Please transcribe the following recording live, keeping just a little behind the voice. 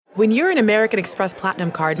When you're an American Express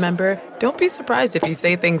Platinum card member, don't be surprised if you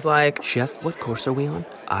say things like, "Chef, what course are we on?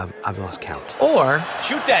 I've lost count." Or,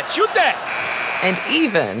 Shoot that! And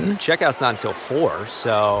even, Checkout's not until 4,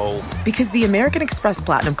 so... Because the American Express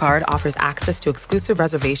Platinum Card offers access to exclusive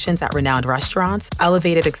reservations at renowned restaurants,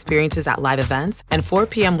 elevated experiences at live events, and 4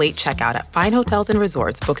 p.m. late checkout at fine hotels and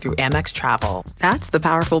resorts booked through Amex Travel. That's the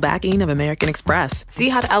powerful backing of American Express. See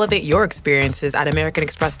how to elevate your experiences at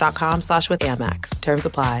americanexpress.com/withAmex. Terms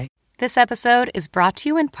apply. This episode is brought to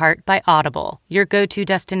you in part by Audible, your go-to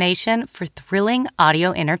destination for thrilling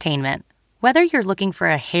audio entertainment. Whether you're looking for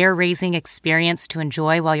a hair-raising experience to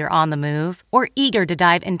enjoy while you're on the move or eager to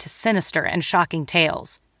dive into sinister and shocking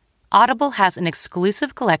tales, Audible has an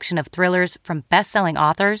exclusive collection of thrillers from best-selling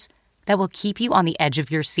authors that will keep you on the edge of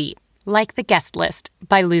your seat, like The Guest List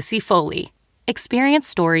by Lucy Foley. Experience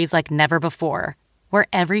stories like never before, where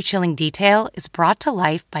every chilling detail is brought to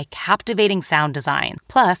life by captivating sound design.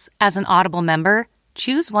 Plus, as an Audible member,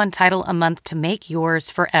 choose one title a month to make yours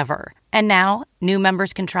forever. And now, new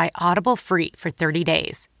members can try Audible free for 30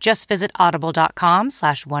 days. Just visit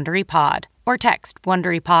audible.com/WonderyPod or text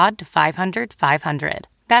WonderyPod to 500-500.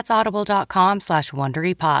 That's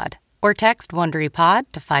audible.com/WonderyPod or text WonderyPod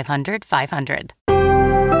to 500-500.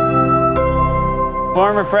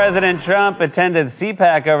 Former President Trump attended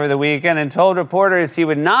CPAC over the weekend and told reporters he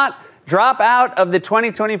would not drop out of the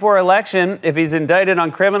 2024 election if he's indicted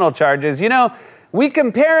on criminal charges. You know, we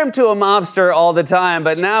compare him to a mobster all the time,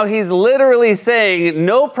 but now he's literally saying,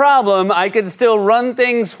 no problem, I could still run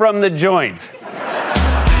things from the joint.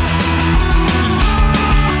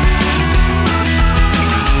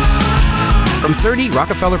 From 30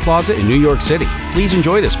 Rockefeller Plaza in New York City, please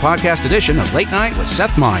enjoy this podcast edition of Late Night with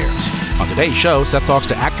Seth Meyers. On today's show, Seth talks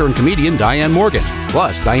to actor and comedian Diane Morgan.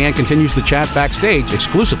 Plus, Diane continues the chat backstage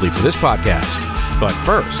exclusively for this podcast. But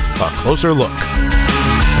first, a closer look.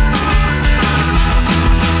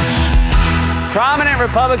 Prominent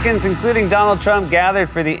Republicans, including Donald Trump, gathered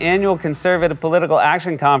for the annual Conservative Political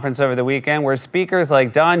Action Conference over the weekend, where speakers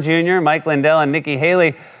like Don Jr., Mike Lindell, and Nikki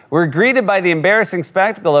Haley were greeted by the embarrassing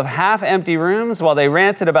spectacle of half-empty rooms while they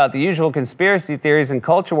ranted about the usual conspiracy theories and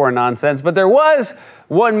culture war nonsense. But there was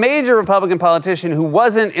one major Republican politician who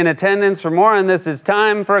wasn't in attendance. For more on this, it's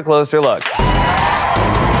time for a closer look.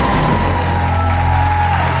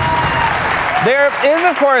 There is,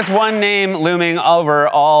 of course, one name looming over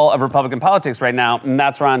all of Republican politics right now, and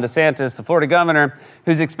that's Ron DeSantis, the Florida governor,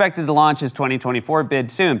 who's expected to launch his 2024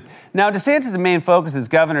 bid soon. Now, DeSantis' main focus as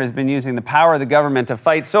governor has been using the power of the government to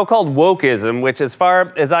fight so-called wokeism, which, as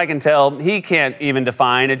far as I can tell, he can't even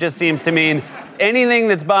define. It just seems to mean anything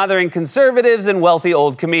that's bothering conservatives and wealthy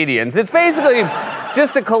old comedians. It's basically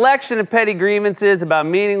just a collection of petty grievances about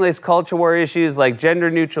meaningless culture war issues like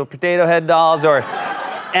gender-neutral potato head dolls or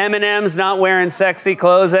M&M's not wearing sexy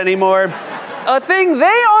clothes anymore. A thing they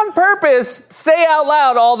on purpose say out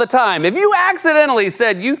loud all the time. If you accidentally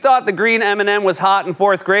said you thought the green M&M was hot in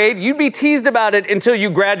 4th grade, you'd be teased about it until you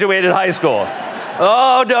graduated high school.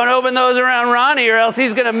 Oh, don't open those around Ronnie or else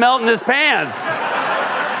he's gonna melt in his pants.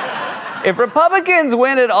 If Republicans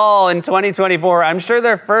win it all in 2024, I'm sure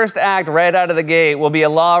their first act right out of the gate will be a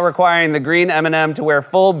law requiring the green M&M to wear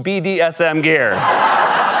full BDSM gear.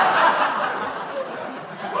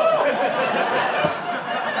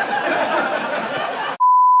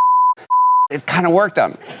 It kind of worked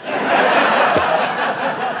on me.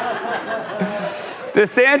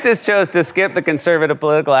 DeSantis chose to skip the Conservative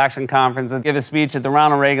Political Action Conference and give a speech at the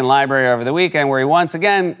Ronald Reagan Library over the weekend where he once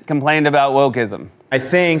again complained about wokeism. I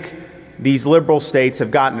think these liberal states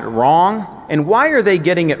have gotten it wrong. And why are they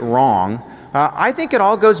getting it wrong? I think it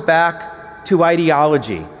all goes back to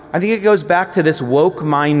ideology. I think it goes back to this woke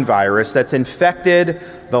mind virus that's infected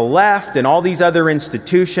the left and all these other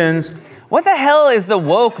institutions. What the hell is the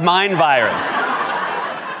woke mind virus?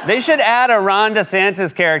 They should add a Ron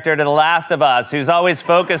DeSantis character to The Last of Us, who's always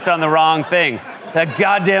focused on the wrong thing. That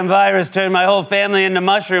goddamn virus turned my whole family into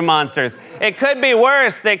mushroom monsters. It could be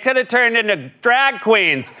worse. They could have turned into drag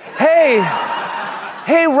queens. Hey,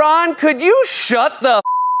 Ron, could you shut the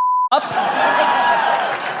up?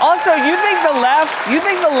 Also, you think the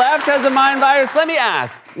left has a mind virus? Let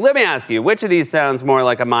me ask you, which of these sounds more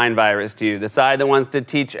like a mind virus to you? The side that wants to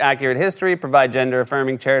teach accurate history, provide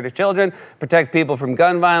gender-affirming care to children, protect people from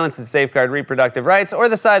gun violence, and safeguard reproductive rights, or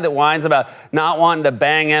the side that whines about not wanting to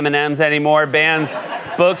bang M&Ms anymore, bans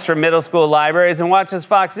books from middle school libraries, and watches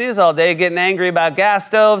Fox News all day getting angry about gas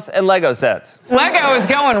stoves and Lego sets? Lego is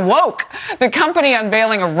going woke. The company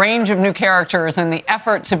unveiling a range of new characters in the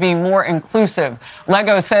effort to be more inclusive.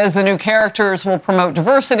 Lego says the new characters will promote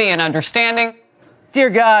diversity and understanding. Dear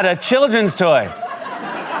God, a children's toy.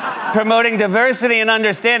 Promoting diversity and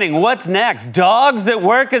understanding. What's next? Dogs that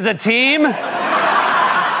work as a team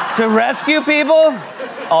to rescue people?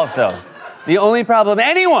 Also, the only problem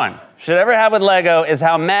anyone should ever have with Lego is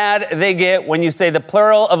how mad they get when you say the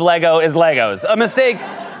plural of Lego is Legos. A mistake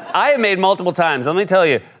I have made multiple times. Let me tell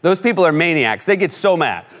you, those people are maniacs. They get so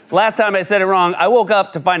mad. Last time I said it wrong, I woke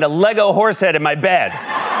up to find a Lego horse head in my bed.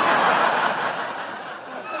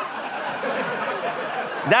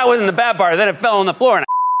 That wasn't the bad part. Then it fell on the floor and I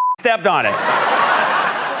stepped on it.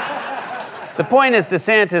 The point is,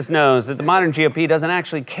 DeSantis knows that the modern GOP doesn't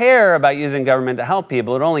actually care about using government to help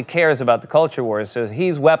people. It only cares about the culture wars. So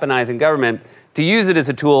he's weaponizing government to use it as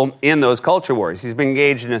a tool in those culture wars. He's been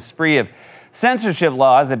engaged in a spree of censorship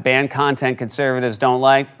laws that ban content conservatives don't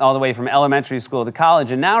like, all the way from elementary school to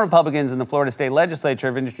college. And now Republicans in the Florida state legislature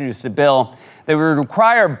have introduced a bill that would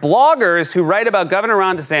require bloggers who write about Governor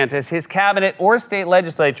Ron DeSantis, his cabinet, or state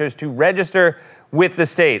legislatures to register with the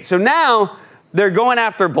state. So now they're going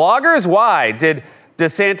after bloggers? Why? Did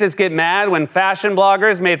DeSantis get mad when fashion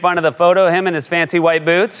bloggers made fun of the photo of him in his fancy white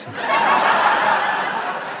boots?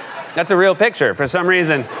 That's a real picture. For some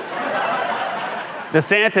reason,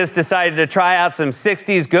 DeSantis decided to try out some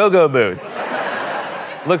 60s go-go boots.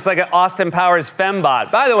 Looks like an Austin Powers fembot.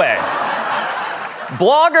 By the way,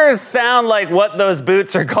 bloggers sound like what those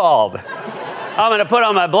boots are called. I'm going to put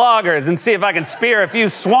on my bloggers and see if I can spear a few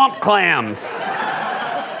swamp clams.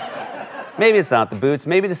 Maybe it's not the boots.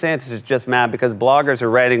 Maybe DeSantis is just mad because bloggers are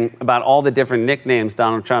writing about all the different nicknames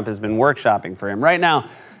Donald Trump has been workshopping for him. Right now,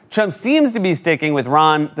 Trump seems to be sticking with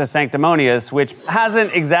Ron the Sanctimonious, which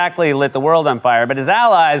hasn't exactly lit the world on fire, but his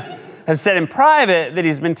allies have said in private that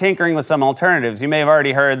he's been tinkering with some alternatives. You may have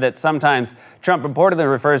already heard that sometimes Trump reportedly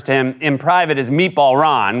refers to him in private as Meatball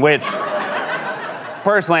Ron, which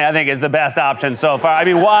personally I think is the best option so far. I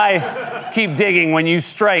mean, why keep digging when you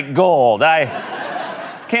strike gold? I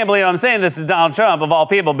can't believe I'm saying this is Donald Trump, of all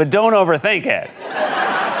people, but don't overthink it.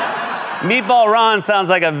 Meatball Ron sounds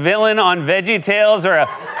like a villain on VeggieTales or a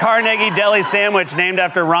Carnegie Deli sandwich named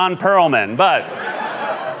after Ron Perlman. But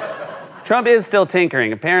Trump is still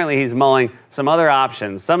tinkering. Apparently, he's mulling some other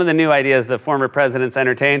options. Some of the new ideas that former presidents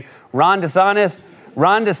entertained: Ron DeSantis,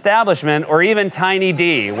 Ron DeStablishment, or even Tiny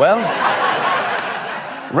D. Well,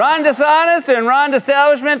 Ron DeSantis and Ron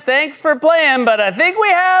DeStablishment, thanks for playing, but I think we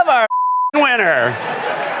have our winner.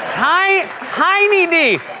 Tiny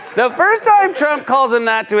D. The first time Trump calls him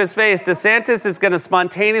that to his face, DeSantis is going to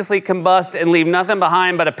spontaneously combust and leave nothing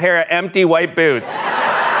behind but a pair of empty white boots.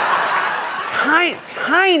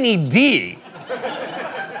 Tiny D.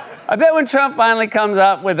 I bet when Trump finally comes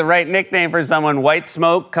up with the right nickname for someone, white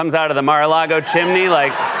smoke comes out of the Mar-a-Lago chimney,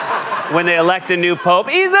 like when they elect a new pope.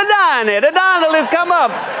 He's a Donald. A Donald has come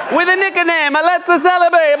up with a nickname. Let's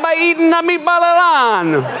celebrate by eating a meatball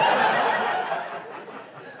around.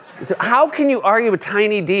 So how can you argue with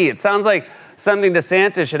Tiny D? It sounds like something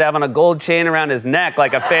DeSantis should have on a gold chain around his neck,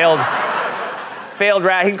 like a failed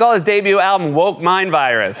rat. He can call his debut album Woke Mind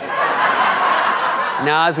Virus.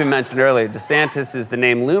 Now, as we mentioned earlier, DeSantis is the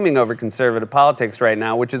name looming over conservative politics right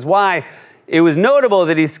now, which is why it was notable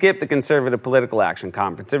that he skipped the Conservative Political Action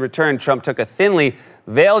Conference. In return, Trump took a thinly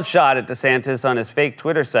veiled shot at DeSantis on his fake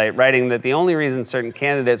Twitter site, writing that the only reason certain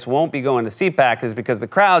candidates won't be going to CPAC is because the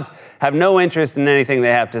crowds have no interest in anything they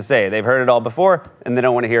have to say. They've heard it all before, and they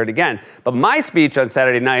don't want to hear it again. But my speech on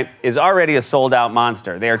Saturday night is already a sold-out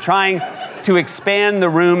monster. They are trying to expand the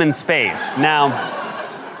room and space. Now,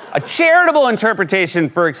 a charitable interpretation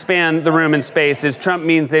for expand the room and space is Trump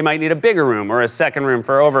means they might need a bigger room or a second room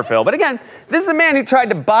for overfill. But again, this is a man who tried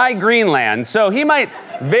to buy Greenland, so he might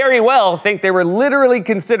very well think they were literally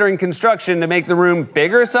considering construction to make the room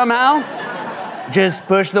bigger somehow. Just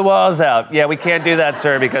push the walls out. Yeah, we can't do that,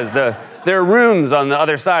 sir, because there are rooms on the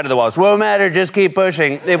other side of the walls. Won't matter, just keep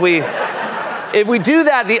pushing. If we do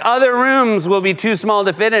that, the other rooms will be too small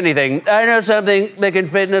to fit anything. I know something that can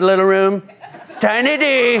fit in a little room. Tiny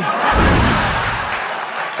D.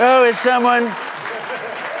 Oh, is someone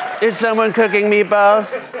cooking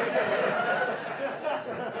meatballs?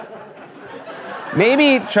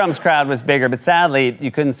 Maybe Trump's crowd was bigger, but sadly, you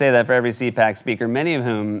couldn't say that for every CPAC speaker, many of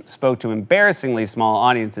whom spoke to embarrassingly small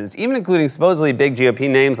audiences, even including supposedly big GOP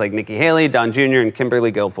names like Nikki Haley, Don Jr., and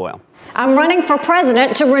Kimberly Guilfoyle. I'm running for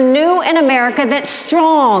president to renew an America that's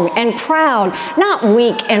strong and proud, not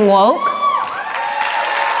weak and woke.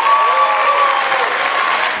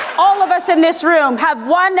 In this room have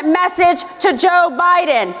one message to Joe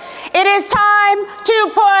Biden. It is time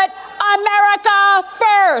to put America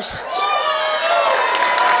first.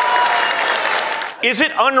 Is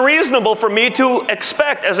it unreasonable for me to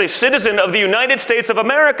expect, as a citizen of the United States of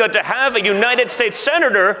America, to have a United States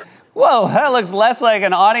senator Whoa, that looks less like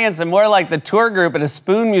an audience and more like the tour group at a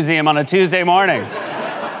spoon museum on a Tuesday morning.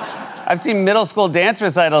 I've seen middle school dance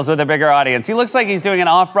recitals with a bigger audience. He looks like he's doing an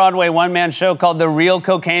off-Broadway one-man show called The Real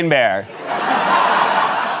Cocaine Bear.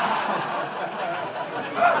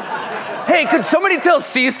 Hey, could somebody tell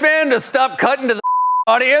C-SPAN to stop cutting to the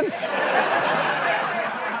audience?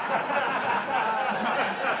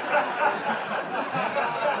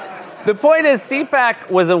 The point is, CPAC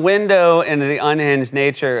was a window into the unhinged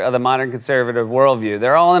nature of the modern conservative worldview.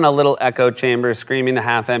 They're all in a little echo chamber screaming to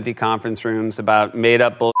half-empty conference rooms about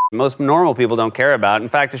made-up bullshit most normal people don't care about. In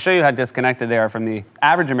fact, to show you how disconnected they are from the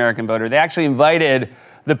average American voter, they actually invited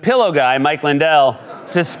the pillow guy, Mike Lindell,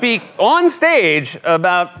 to speak on stage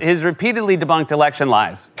about his repeatedly debunked election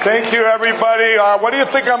lies. Thank you, everybody. What do you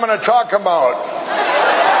think I'm going to talk about?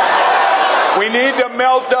 We need to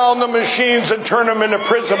melt down the machines and turn them into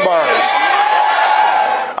prison bars.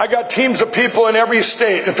 I got teams of people in every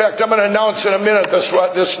state. In fact, I'm going to announce in a minute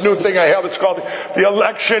this new thing I have. It's called the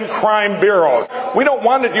Election Crime Bureau. We don't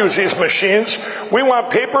want to use these machines. We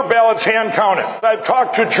want paper ballots hand counted. I've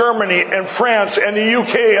talked to Germany and France and the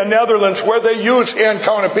UK and Netherlands where they use hand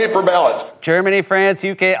counted paper ballots. Germany, France,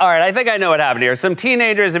 UK. All right, I think I know what happened here. Some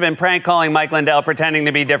teenagers have been prank calling Mike Lindell pretending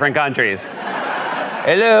to be different countries.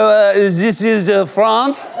 Hello, this is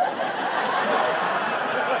France.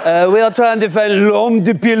 We are trying to find l'homme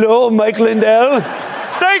de pillow, Mike Lindell.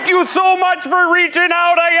 Thank you so much for reaching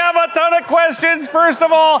out. I have a ton of questions. First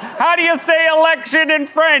of all, how do you say election in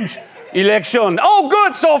French? Election. Oh,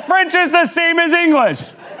 good. So French is the same as English.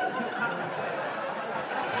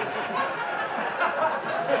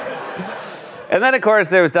 And then, of course,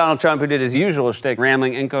 there was Donald Trump, who did his usual shtick,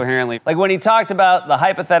 rambling incoherently. Like when he talked about the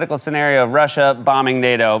hypothetical scenario of Russia bombing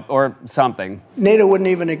NATO or something. NATO wouldn't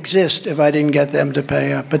even exist if I didn't get them to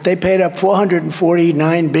pay up. But they paid up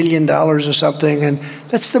 $449 billion or something, and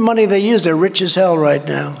that's the money they use. They're rich as hell right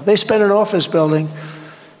now. They spent an office building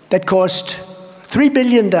that cost $3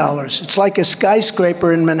 billion. It's like a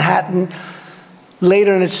skyscraper in Manhattan laid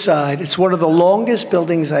on its side. It's one of the longest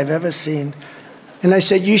buildings I've ever seen. And I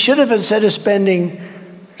said, you should have, instead of spending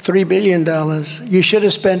 $3 billion, you should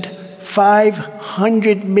have spent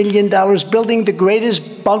 $500 million building the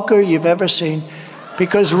greatest bunker you've ever seen.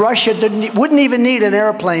 Because Russia wouldn't even need an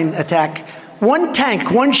airplane attack. One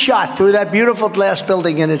tank, one shot through that beautiful glass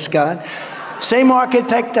building, and it's gone. Same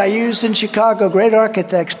architect I used in Chicago, great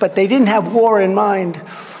architects, but they didn't have war in mind.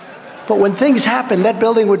 But when things happened, that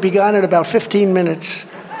building would be gone in about 15 minutes.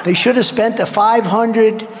 They should have spent a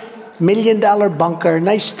 $500 million bunker,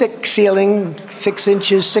 nice thick ceiling, 6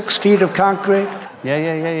 inches, 6 feet of concrete.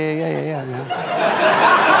 Yeah.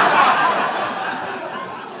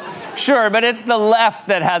 Sure, but it's the left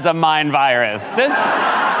that has a mind virus. This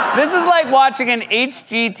is like watching an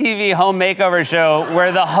HGTV home makeover show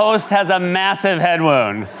where the host has a massive head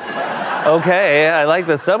wound. Okay, I like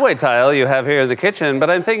the subway tile you have here in the kitchen, but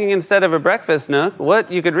I'm thinking instead of a breakfast nook,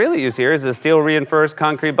 what you could really use here is a steel-reinforced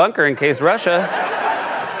concrete bunker in case Russia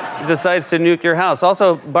decides to nuke your house.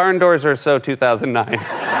 Also, barn doors are so 2009.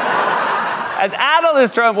 As adult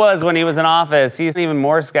as Trump was when he was in office, he's even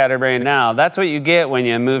more scatterbrained now. That's what you get when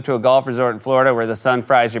you move to a golf resort in Florida where the sun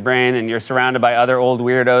fries your brain and you're surrounded by other old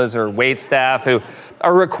weirdos or wait staff who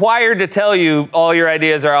are required to tell you all your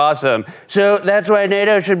ideas are awesome. So that's why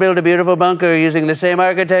NATO should build a beautiful bunker using the same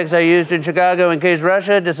architects I used in Chicago in case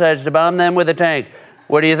Russia decides to bomb them with a tank.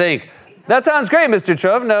 What do you think? That sounds great, Mr.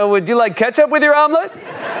 Trump. Now, would you like ketchup with your omelet?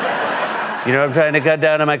 You know, I'm trying to cut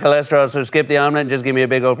down on my cholesterol, so skip the omelet and just give me a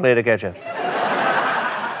big old plate of ketchup.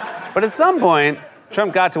 But at some point,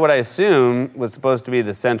 Trump got to what I assume was supposed to be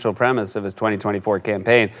the central premise of his 2024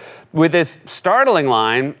 campaign, with this startling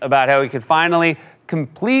line about how he could finally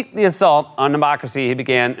complete the assault on democracy he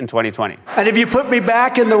began in 2020. And if you put me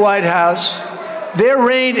back in the White House, their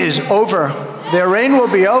reign is over. Their reign will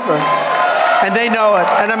be over. And they know it.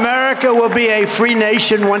 And America will be a free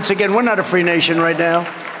nation once again. We're not a free nation right now.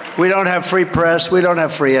 We don't have free press. We don't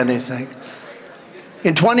have free anything.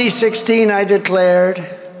 In 2016, I declared,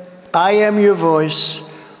 I am your voice.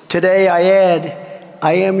 Today, I add,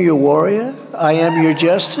 I am your warrior. I am your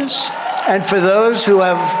justice. And for those who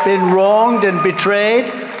have been wronged and betrayed,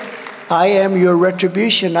 I am your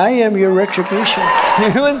retribution. I am your retribution.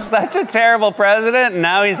 He was such a terrible president, and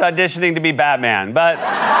now he's auditioning to be Batman. But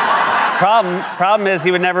problem is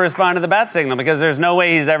he would never respond to the bat signal because there's no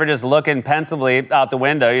way he's ever just looking pensively out the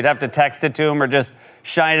window. You'd have to text it to him or just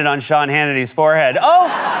shine it on Sean Hannity's forehead. Oh,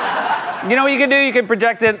 you know what you can do? You can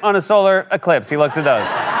project it on a solar eclipse. He looks at those.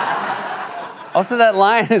 Also, that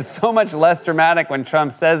line is so much less dramatic when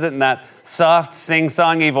Trump says it in that soft,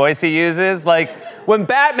 sing-songy voice he uses. Like, when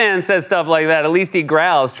Batman says stuff like that, at least he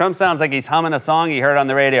growls. Trump sounds like he's humming a song he heard on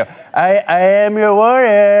the radio. I am your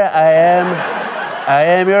warrior. I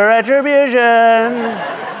am your retribution.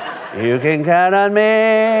 You can count on me.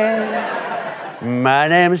 My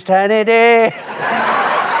name's Tiny D.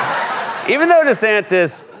 Even though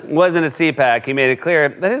DeSantis wasn't a CPAC, he made it clear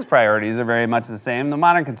that his priorities are very much the same. The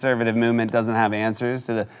modern conservative movement doesn't have answers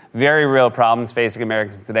to the very real problems facing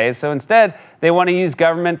Americans today. So instead, they want to use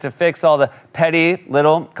government to fix all the petty,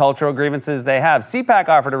 little cultural grievances they have. CPAC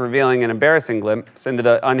offered a revealing and embarrassing glimpse into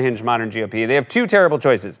the unhinged modern GOP. They have two terrible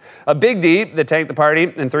choices. A big D that tanked the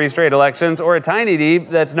party in 3 straight elections, or a tiny D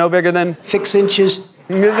that's no bigger than 6 inches.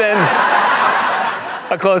 Then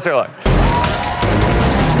a closer look.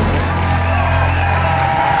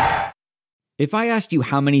 If I asked you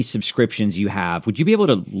how many subscriptions you have, would you be able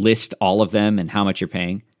to list all of them and how much you're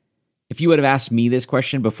paying? If you would have asked me this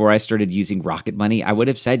question before I started using Rocket Money, I would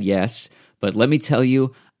have said yes, but let me tell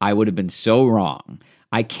you, I would have been so wrong.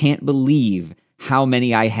 I can't believe how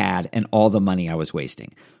many I had and all the money I was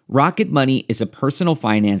wasting. Rocket Money is a personal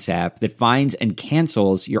finance app that finds and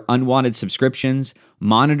cancels your unwanted subscriptions,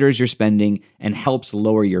 monitors your spending, and helps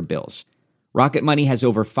lower your bills. Rocket Money has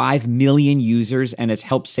over 5 million users and has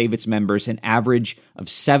helped save its members an average of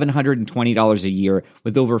 $720 a year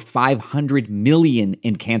with over 500 million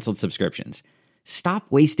in canceled subscriptions. Stop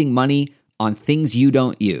wasting money on things you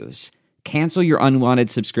don't use. Cancel your unwanted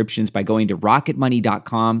subscriptions by going to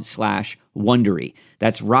rocketmoney.com/Wondery.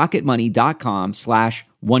 That's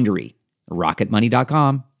rocketmoney.com/Wondery.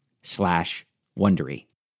 rocketmoney.com/Wondery.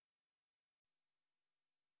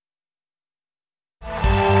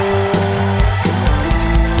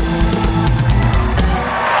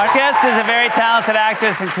 Is a very talented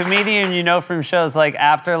actress and comedian you know from shows like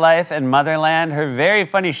Afterlife and Motherland. Her very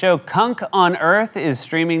funny show, Kunk on Earth, is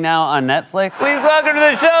streaming now on Netflix. Please welcome to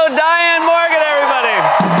the show, Diane Morgan, everybody.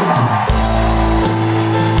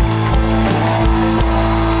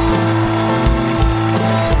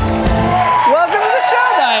 Welcome to the show,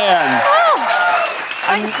 Diane.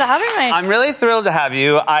 Thanks for having me. I'm really thrilled to have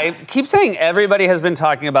you. I keep saying everybody has been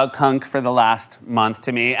talking about Kunk for the last month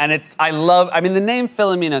to me, and the name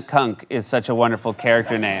Philomena Kunk is such a wonderful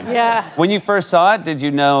character name. Yeah. When you first saw it, did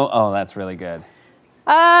you know, oh, that's really good?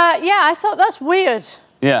 Yeah, I thought that's weird.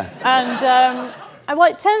 Yeah. And,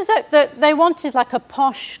 well, it turns out that they wanted like a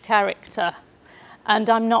posh character, and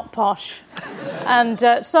I'm not posh. And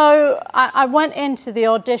so I went into the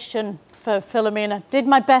audition for Philomena, did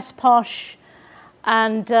my best posh,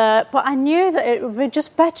 and but I knew that it would be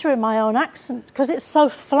just better in my own accent because it's so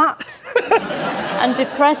flat and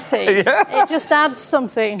depressing. Yeah. It just adds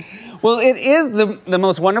something. Well, it is the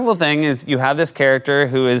most wonderful thing is you have this character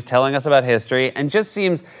who is telling us about history and just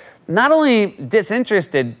seems not only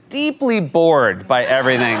disinterested, deeply bored by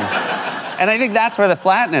everything. And I think that's where the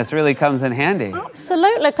flatness really comes in handy.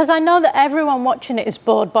 Absolutely, because I know that everyone watching it is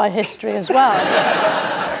bored by history as well.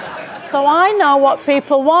 So I know what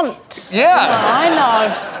people want. Yeah.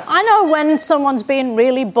 I know when someone's being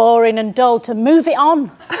really boring and dull to move it on.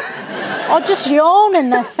 Or just yawn in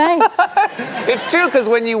their face. It's true, because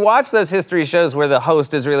when you watch those history shows where the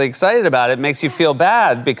host is really excited about it, it makes you feel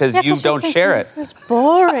bad because you don't share it. This is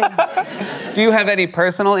boring. Do you have any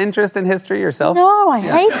personal interest in history yourself? No, I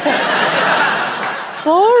hate it.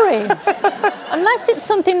 Boring. Unless it's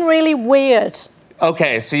something really weird.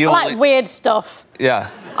 Okay, so you like weird stuff. Yeah.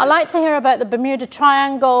 I like to hear about the Bermuda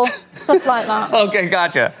Triangle, stuff like that. Okay,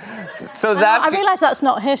 gotcha. So that's... I realise that's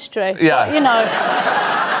not history. Yeah. But,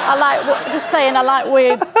 I like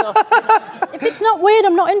weird stuff. If it's not weird,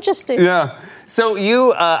 I'm not interested. Yeah. So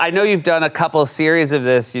I know you've done a couple series of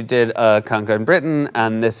this. You did Kunk on Britain,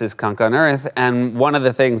 and this is Kunk on Earth. And one of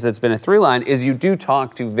the things that's been a through line is you do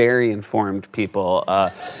talk to very informed people,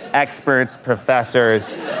 experts,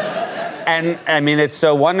 professors. And, I mean, it's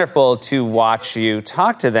so wonderful to watch you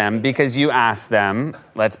talk to them because you ask them,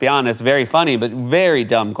 let's be honest, very funny but very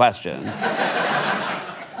dumb questions.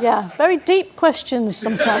 Yeah, very deep questions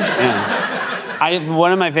sometimes. Yeah.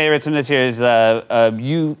 One of my favorites from this year is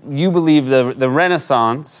you believe the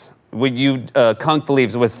Renaissance, what Kunk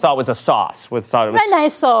believes, thought was a sauce.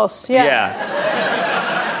 Renaissance, yeah. Yeah.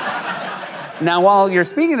 Now, while you're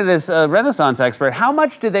speaking to this Renaissance expert, how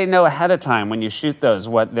much do they know ahead of time when you shoot those,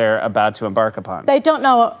 what they're about to embark upon? They don't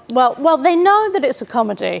know. Well, they know that it's a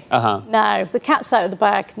comedy. Uh-huh. Now, the cat's out of the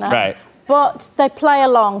bag now. Right. But they play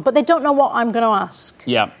along, but they don't know what I'm going to ask.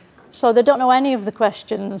 Yeah. So they don't know any of the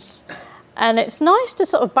questions. And it's nice to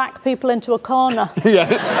sort of back people into a corner. Yeah.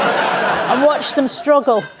 And watch them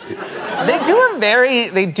struggle.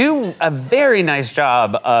 They do a very nice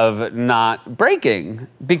job of not breaking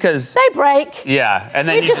because they break. Yeah, and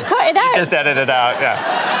then you just cut it out. You just edit it out.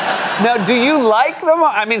 Yeah. Now, do you like them?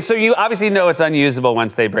 I mean, so you obviously know it's unusable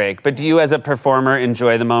once they break, but do you, as a performer,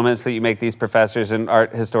 enjoy the moments that you make these professors and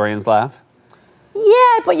art historians laugh?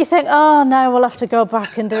 Yeah, but you think, oh no, we'll have to go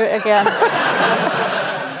back and do it again.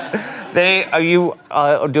 You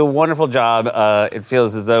do a wonderful job. It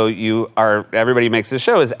feels as though everybody who makes this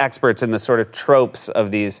show is experts in the sort of tropes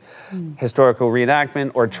of these historical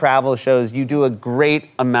reenactment or travel shows. You do a great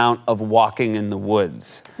amount of walking in the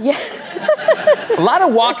woods. Yeah. A lot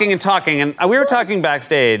of walking and talking. And we were talking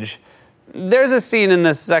backstage. There's a scene in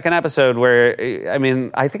this second episode where,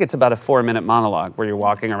 I think it's about a 4-minute monologue where you're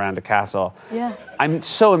walking around a castle. Yeah. I'm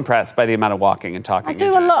so impressed by the amount of walking and talking. I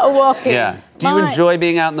do a lot of walking. Yeah. Do you enjoy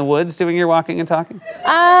being out in the woods doing your walking and talking?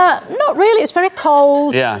 Not really. It's very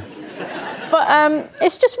cold. Yeah. But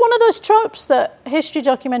it's just one of those tropes that history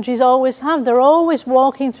documentaries always have. They're always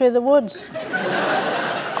walking through the woods.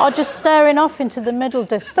 Or just staring off into the middle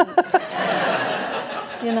distance.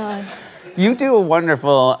 You know. You do a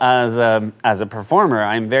wonderful, as a performer,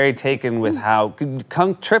 I'm very taken with how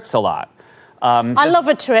Kunk trips a lot. I love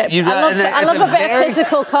a trip. I love a bit of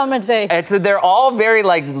physical comedy. They're all very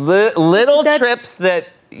little trips that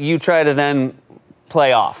you try to then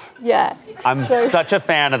play off. Yeah. I'm such a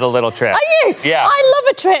fan of the little trip. Are you? Yeah. I love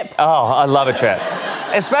a trip. Oh, I love a trip.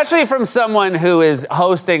 Especially from someone who is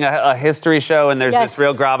hosting a history show and there's this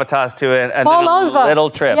real gravitas to it. And Fall then over. Little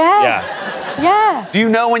trip. Yeah. Do you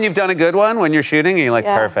know when you've done a good one when you're shooting? And you're like,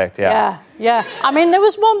 perfect, Yeah. I mean, there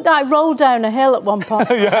was one that I rolled down a hill at one point.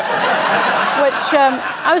 Which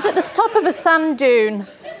I was at the top of a sand dune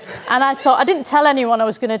and I didn't tell anyone I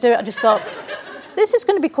was going to do it. I just thought, this is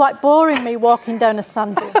going to be quite boring, me walking down a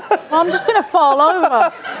sand dune. So I'm just going to fall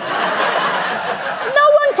over. No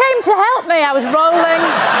one came to help me. I was rolling.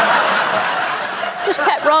 Just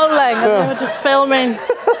kept rolling and they were just filming.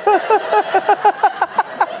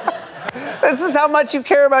 This is how much you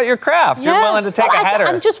care about your craft. You're willing to take a header.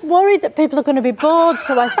 I'm just worried that people are going to be bored,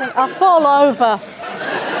 so I think I'll fall over.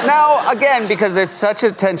 Now, again, because there's such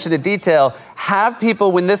attention to detail, have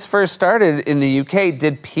people, when this first started in the UK,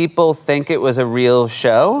 did people think it was a real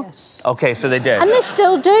show? Yes. Okay, so they did. And they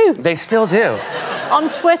still do. They still do. On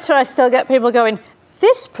Twitter, I still get people going,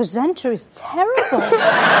 this presenter is terrible.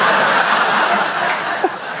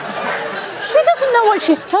 She doesn't know what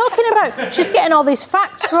she's talking about. She's getting all these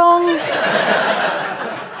facts wrong.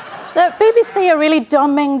 The BBC are really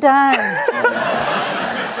dumbing down.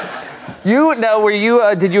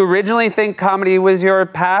 Did you originally think comedy was your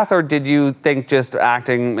path, or did you think just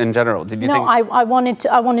acting in general? I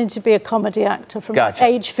wanted to be a comedy actor from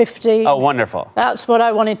age 15. Oh, wonderful. That's what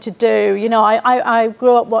I wanted to do. You know, I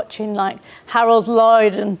grew up watching like Harold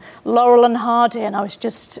Lloyd and Laurel and Hardy, and I was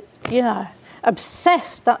just,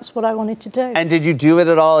 obsessed. That's what I wanted to do. And did you do it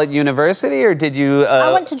at all at university, or did you...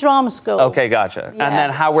 I went to drama school. Okay, gotcha. Yeah. And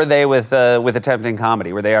then how were they with attempting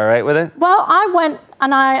comedy? Were they all right with it? Well, I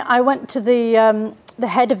went to the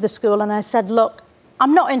head of the school and I said, look,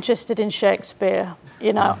 I'm not interested in Shakespeare,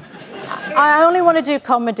 I only want to do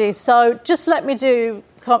comedy, so just let me do...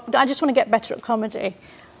 I just want to get better at comedy.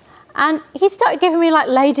 And he started giving me like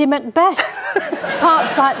Lady Macbeth,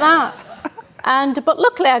 parts like that. But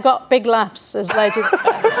luckily I got big laughs as Lady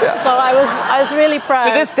Macbeth. So I was really proud.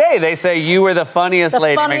 To this day, they say you were the funniest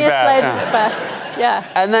Lady Macbeth. The funniest Lady Macbeth, yeah.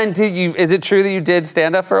 And then is it true that you did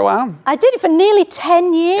stand-up for a while? I did it for nearly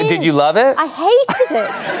 10 years. And did you love it? I hated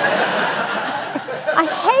it. I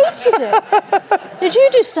hated it. Did you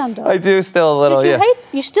do stand-up? I do still a little, Did you hate?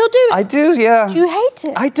 You still do it? I do, yeah. Do you hate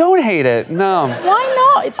it? I don't hate it, no.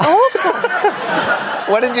 Why not? It's awful.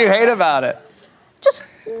 What did you hate about it? Just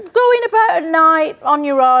going about at night on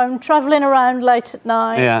your own, travelling around late at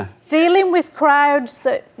night. Yeah. Dealing with crowds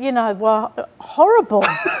that, were horrible.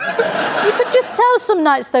 You could just tell some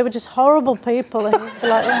nights they were just horrible people. And you'd be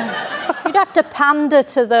like, you'd have to pander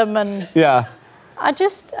to them. And yeah. I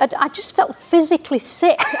just felt physically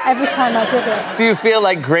sick every time I did it. Do you feel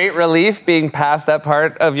like great relief being past that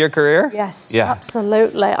part of your career? Yes, yeah.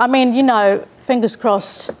 Absolutely. I mean, fingers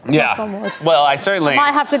crossed. Yeah. Well, I certainly... I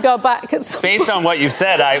might have to go back at some Based on what you've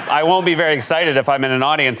said, I won't be very excited if I'm in an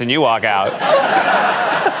audience and you walk out.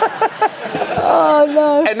 Oh,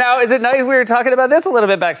 no. And now, is it nice? We were talking about this a little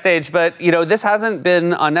bit backstage, but, this hasn't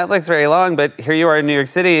been on Netflix very long, but here you are in New York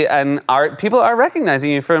City, and people are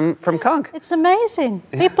recognizing you from Kunk. It's amazing.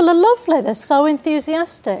 Yeah. People are lovely. They're so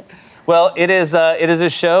enthusiastic. Well, it is a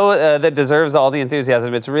show that deserves all the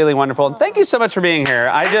enthusiasm. It's really wonderful. And thank you so much for being here.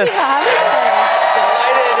 I just delighted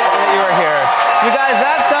that you were here. You guys,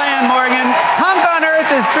 that's Diane Morgan. Kunk on Earth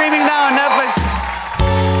is streaming now on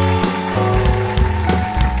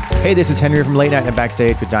Hey, this is Henry from Late Night and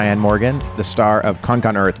Backstage with Diane Morgan, the star of Kunk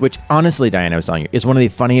on Earth, which honestly, Diane, I was telling you, is one of the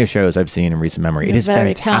funniest shows I've seen in recent memory. It is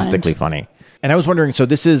fantastically funny. And I was wondering, so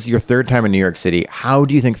this is your third time in New York City. How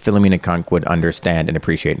do you think Philomena Kunk would understand and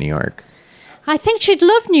appreciate New York? I think she'd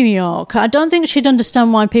love New York. I don't think she'd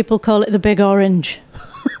understand why people call it the Big Orange.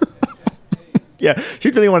 Yeah,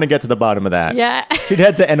 she'd really want to get to the bottom of that. Yeah. She'd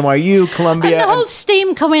head to NYU, Columbia. And the whole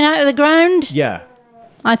steam coming out of the ground. Yeah.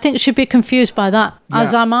 I think she'd be confused by that,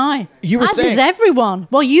 as am I. You were as saying, is everyone.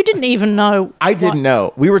 Well, you didn't even know. I didn't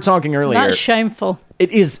know. We were talking earlier. That's shameful.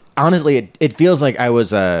 It is, honestly, it feels like I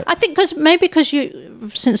was... I think because you,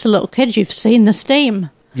 since a little kid, you've seen the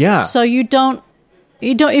steam. Yeah. So you don't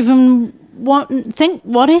even think,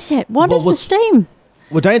 what is it? What is the steam?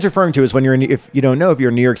 What Diane's referring to is when if you don't know, if you're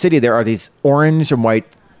in New York City, there are these orange and white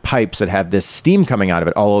pipes that have this steam coming out of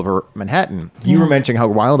it all over Manhattan. You were mentioning how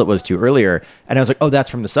wild it was to you earlier, and I was like, oh, that's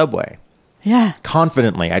from the subway. Yeah.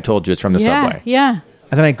 Confidently, I told you it's from the subway. Yeah.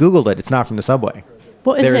 And then I Googled it. It's not from the subway.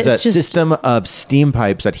 What is There's it? a system of steam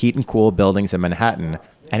pipes that heat and cool buildings in Manhattan,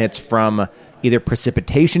 and it's from either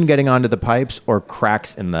precipitation getting onto the pipes or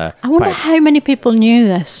cracks in the I wonder how many people knew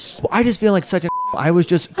this. Well, I just feel like such an... I was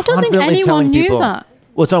just I don't think confidently anyone telling knew people... that.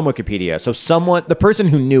 Well, it's on Wikipedia. So the person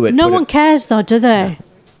who knew it... No one cares, though, do they?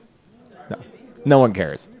 No one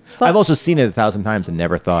cares. But I've also seen it 1,000 times and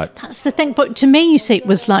never thought... That's the thing. But to me, you see, it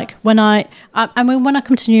was like when I mean, when I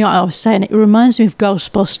come to New York, I was saying it reminds me of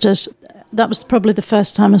Ghostbusters. That was probably the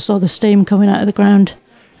first time I saw the steam coming out of the ground.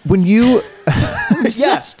 When you...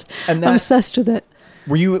 Obsessed. And I'm obsessed with it.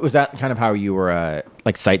 Was that kind of how you were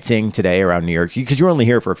like sightseeing today around New York? Because you were only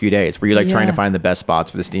here for a few days. Were you like trying to find the best spots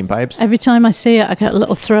for the steam pipes? Every time I see it, I get a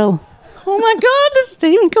little thrill. Oh my God, the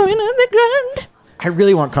steam coming out of the ground. I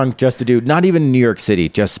really want Kunk just to do, not even New York City,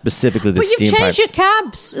 just specifically the steam pipes. But you've changed your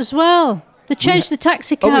cabs as well. They changed the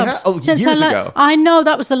taxi cabs. Years ago. I know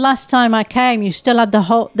that was the last time I came. You still had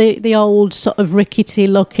the old sort of rickety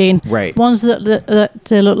looking ones that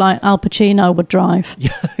look like Al Pacino would drive.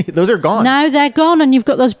 Yeah, those are gone. Now they're gone, and you've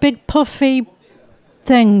got those big puffy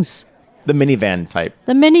things. The minivan type.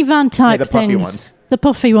 The minivan type the puffy things. Ones. The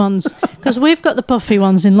puffy ones. Because we've got the puffy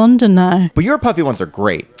ones in London now. But your puffy ones are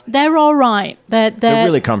great. They're all right. They're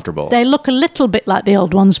really comfortable. They look a little bit like the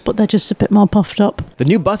old ones, but they're just a bit more puffed up. The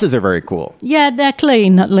new buses are very cool. Yeah, they're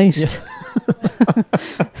clean at least. Yeah.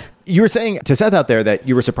 You were saying to Seth out there that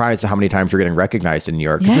you were surprised at how many times you're getting recognized in New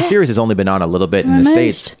York. Because the series has only been on a little bit in the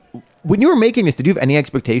States. When you were making this, did you have any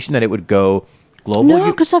expectation that it would go global? No,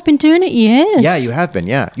 because I've been doing it years. Yeah, you have been,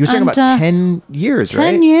 yeah. You were talking about 10 years,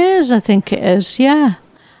 right? 10 years, I think it is, yeah.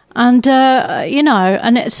 And,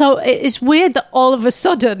 and so it's weird that all of a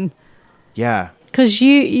sudden... Yeah. Because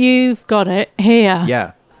you've got it here.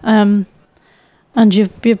 Yeah. And you're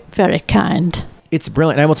very kind. It's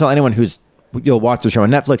brilliant. And I will tell anyone you'll watch the show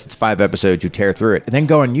on Netflix, it's 5 episodes, you tear through it, and then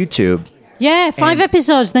go on YouTube. Yeah, 5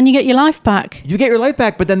 episodes, then you get your life back. You get your life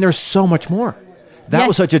back, but then there's so much more. That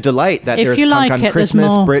was such a delight that there's Kunk on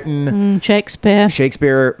Christmas, Britain,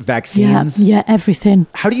 Shakespeare, vaccines. Yeah, everything.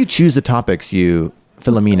 How do you choose the topics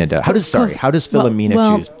Philomena does? How does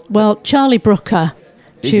Philomena choose? Well, Charlie Brooker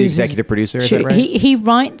chooses. Is the executive producer, is that right? He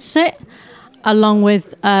writes it along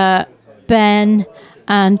with Ben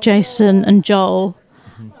and Jason and Joel,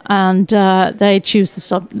 and they choose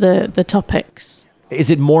the topics. Is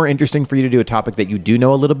it more interesting for you to do a topic that you do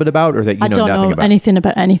know a little bit about, or that you know nothing about? I don't know anything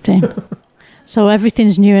about anything. So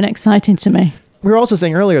everything's new and exciting to me. We were also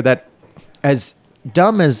saying earlier that as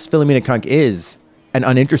dumb as Philomena Kunk is and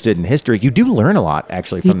uninterested in history, you do learn a lot,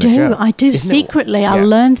 actually, from the show. I do. Secretly, I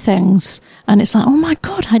learn things. And it's like, oh my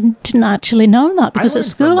God, I didn't actually know that. Because at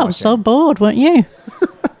school, I was so bored, weren't you?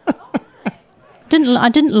 I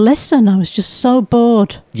didn't listen. I was just so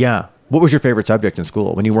bored. Yeah. What was your favorite subject in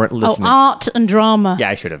school when you weren't listening? Oh, art and drama. Yeah,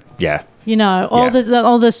 I should have. Yeah. You know,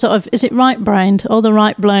 all the sort of, is it right-brained? All the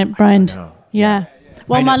right-brained. Yeah.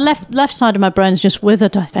 Well, my left side of my brain's just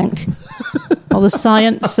withered, I think. All the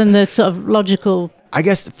science and the sort of logical. I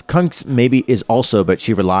guess Kunk's maybe is also, but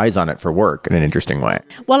she relies on it for work in an interesting way.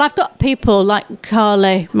 Well, I've got people like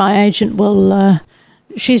Carly, my agent,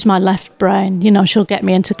 she's my left brain. You know, she'll get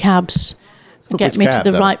me into cabs. Get me to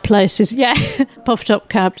the right places. Yeah, puffed up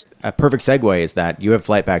cabs. A perfect segue is that you have a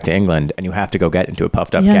flight back to England and you have to go get into a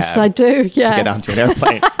puffed up cab. Yes, I do. Yeah. To get onto an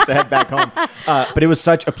airplane to head back home. But it was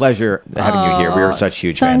such a pleasure having you here. We were such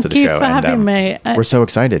huge fans of the show. Thank you for having me. We're so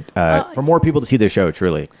excited for more people to see the show,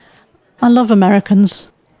 truly. I love Americans.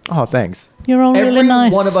 Oh, thanks. You're all really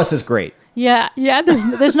nice. Every one of us is great. Yeah.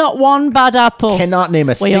 There's not one bad apple. Cannot name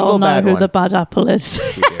a single bad one. We all know who the bad apple is.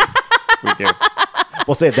 We do.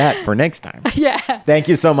 We'll save that for next time. Yeah. Thank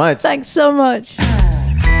you so much. Thanks so much.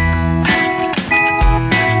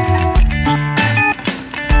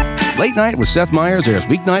 Late Night with Seth Meyers airs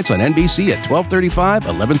weeknights on NBC at 12:35,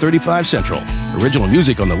 11:35 Central. Original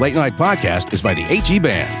music on the Late Night podcast is by the HE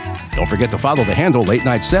Band. Don't forget to follow the handle Late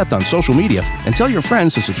Night Seth on social media and tell your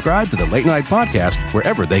friends to subscribe to the Late Night podcast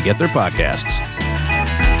wherever they get their podcasts.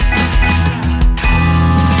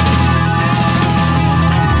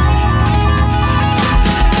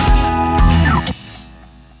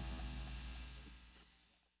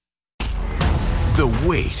 The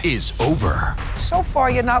wait is over. So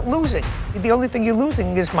far, you're not losing. The only thing you're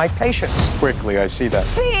losing is my patience. Quickly, I see that.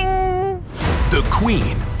 Bing! The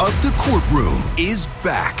queen of the courtroom is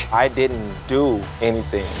back. I didn't do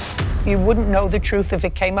anything. You wouldn't know the truth if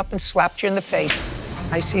it came up and slapped you in the face.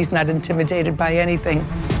 I see he's not intimidated by anything.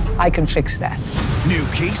 I can fix that. New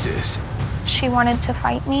cases. She wanted to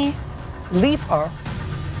fight me. Leave her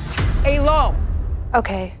alone.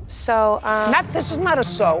 Okay, so, This is not a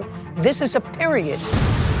so. This is a period.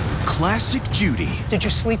 Classic Judy. Did you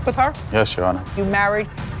sleep with her? Yes, Your Honor. You married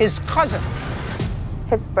his cousin.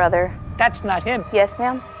 his brother. That's not him. Yes,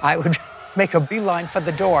 ma'am. I would make a beeline for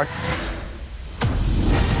the door.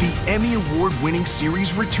 The Emmy Award-winning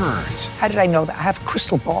series returns. How did I know that? I have a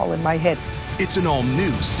crystal ball in my head. It's an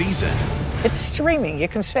all-new season. It's streaming. You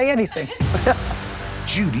can say anything.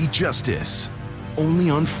 Judy Justice. Only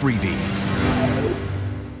on Freevee.